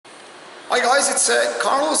Hi guys, it's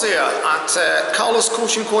Carlos here at Carlos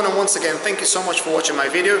Coaching Corner once again. Thank you so much for watching my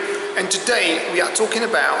video. And today we are talking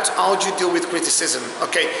about how do you deal with criticism.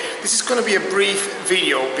 Okay, this is going to be a brief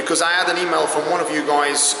video because I had an email from one of you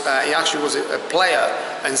guys. He actually was a player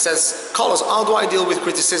and says, Carlos, how do I deal with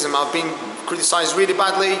criticism? I've been criticized really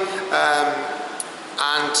badly.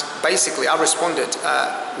 And basically I responded,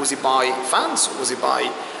 was it by fans? Was it by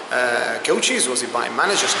coaches? Was it by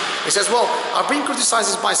managers? He says, well, I've been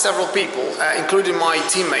criticized by several people, including my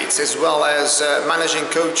teammates, as well as managing,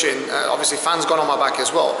 coaching. Obviously fans got on my back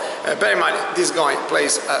as well. Bear in mind, this guy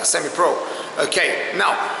plays semi-pro. Okay,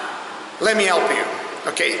 now let me help you.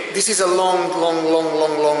 Okay, this is a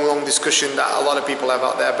long discussion that a lot of people have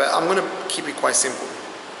out there, but I'm going to keep it quite simple.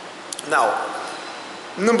 Now,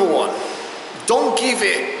 number one, don't give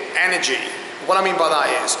it energy. What I mean by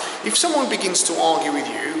that is, if someone begins to argue with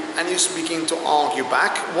you and you begin to argue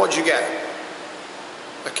back, what do you get?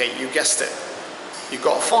 Okay, you guessed it. You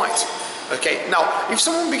got a fight. Okay, now if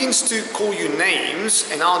someone begins to call you names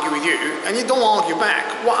and argue with you and you don't argue back,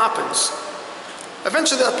 what happens?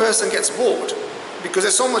 Eventually that person gets bored because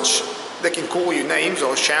there's so much they can call you names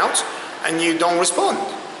or shout and you don't respond.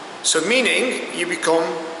 So meaning you become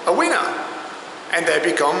a winner. And they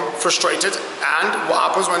become frustrated, and what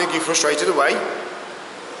happens when you get frustrated away?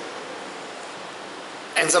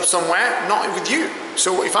 Ends up somewhere, not with you.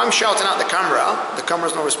 So if I'm shouting at the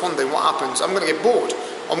camera's not responding, what happens? I'm going to get bored,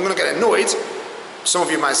 I'm going to get annoyed. Some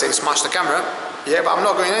of you might say, smash the camera. Yeah, but I'm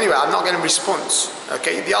not going anywhere, I'm not getting a response.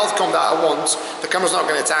 Okay, the outcome that I want, the camera's not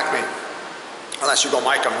going to attack me. Unless you got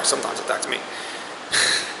my camera, sometimes it attacks me.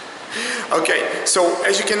 Okay, so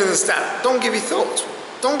as you can understand, don't give it thought.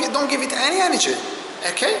 Don't give it any energy,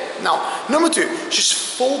 okay? Now, number two,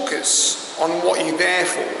 just focus on what you're there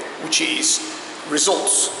for, which is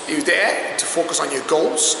results. You're there to focus on your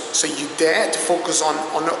goals, so you're there to focus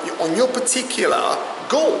on your particular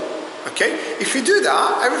goal, okay? If you do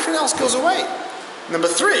that, everything else goes away. Number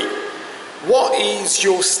three, what is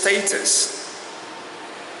your status?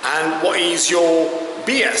 And what is your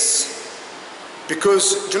BS?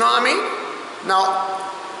 Because, do you know what I mean?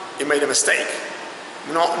 Now, you made a mistake.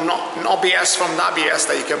 Not BS from that BS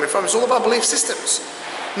that you're coming from. It's all about belief systems.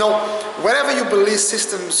 Now, wherever your belief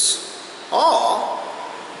systems are,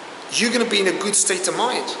 you're going to be in a good state of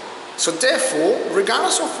mind. So therefore,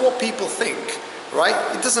 regardless of what people think, right,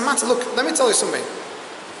 it doesn't matter. Look, let me tell you something.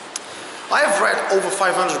 I have read over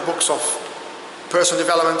 500 books of personal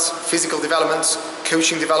development, physical development,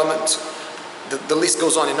 coaching development. The list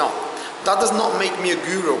goes on and on. That does not make me a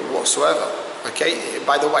guru whatsoever. Okay,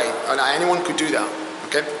 by the way, anyone could do that.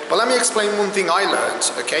 Okay, but let me explain one thing I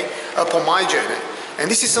learned, okay, upon my journey.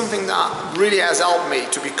 And this is something that really has helped me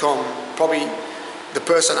to become probably the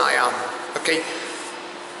person I am. Okay,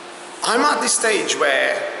 I'm at this stage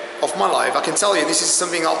of my life, I can tell you, this is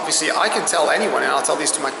something obviously I can tell anyone, and I'll tell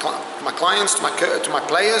this to my clients, to my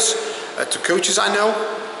players, to coaches I know.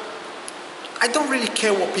 I don't really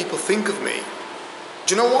care what people think of me.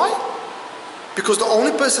 Do you know why? Because the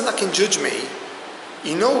only person that can judge me,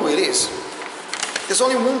 you know who it is. There's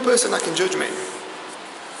only one person that can judge me.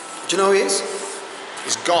 Do you know who he is?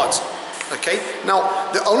 It's God. Okay?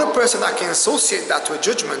 Now, the only person that can associate that to a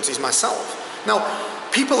judgment is myself. Now,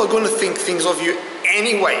 people are going to think things of you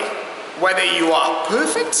anyway, whether you are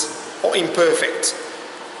perfect or imperfect.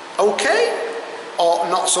 Okay? Or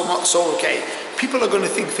not so much so okay. People are going to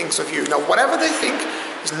think things of you. Now, whatever they think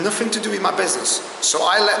is nothing to do with my business. So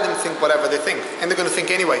I let them think whatever they think, and they're going to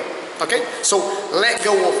think anyway. Okay? So let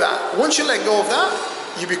go of that. Once you let go of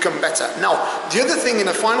that, you become better. Now, the other thing and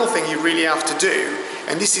the final thing you really have to do,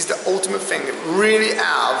 and this is the ultimate thing, really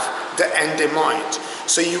have the end in mind.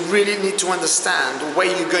 So you really need to understand where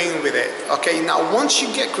you're going with it. Okay? Now, once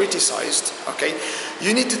you get criticized, okay,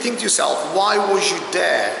 you need to think to yourself, why was you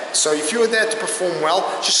there? So if you're there to perform well,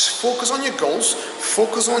 just focus on your goals,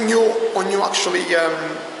 focus on your actually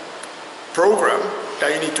program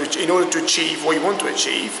that you need to, in order to achieve what you want to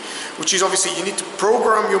achieve, which is obviously you need to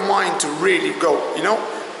program your mind to really go, you know,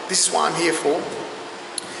 this is what I'm here for,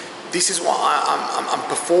 this is what I'm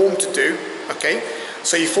performed to do, okay?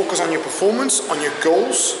 So you focus on your performance, on your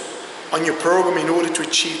goals, on your program in order to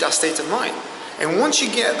achieve that state of mind. And once you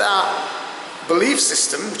get that belief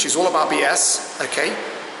system, which is all about BS, okay,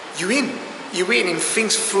 you're in and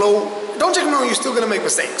things flow. Don't take me wrong, you're still going to make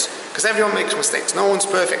mistakes, because everyone makes mistakes, no one's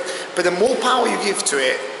perfect. But the more power you give to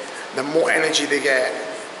it, the more energy they get,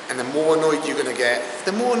 and the more annoyed you're going to get,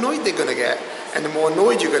 the more annoyed they're going to get, and the more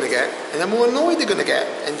annoyed you're going to get, and the more annoyed they're going to get.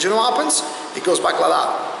 And do you know what happens? It goes back like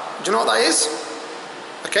that. Do you know what that is?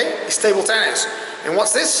 Okay, it's table tennis. And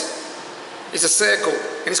what's this? It's a circle,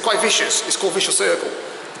 and it's quite vicious. It's called vicious circle.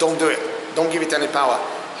 don't do it. Don't give it any power.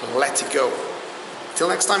 Let it go. Till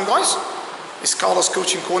next time, guys. It's Carlos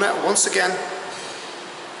Coaching Corner once again,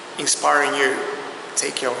 inspiring you.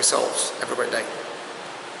 Take care of yourselves. Have a great day.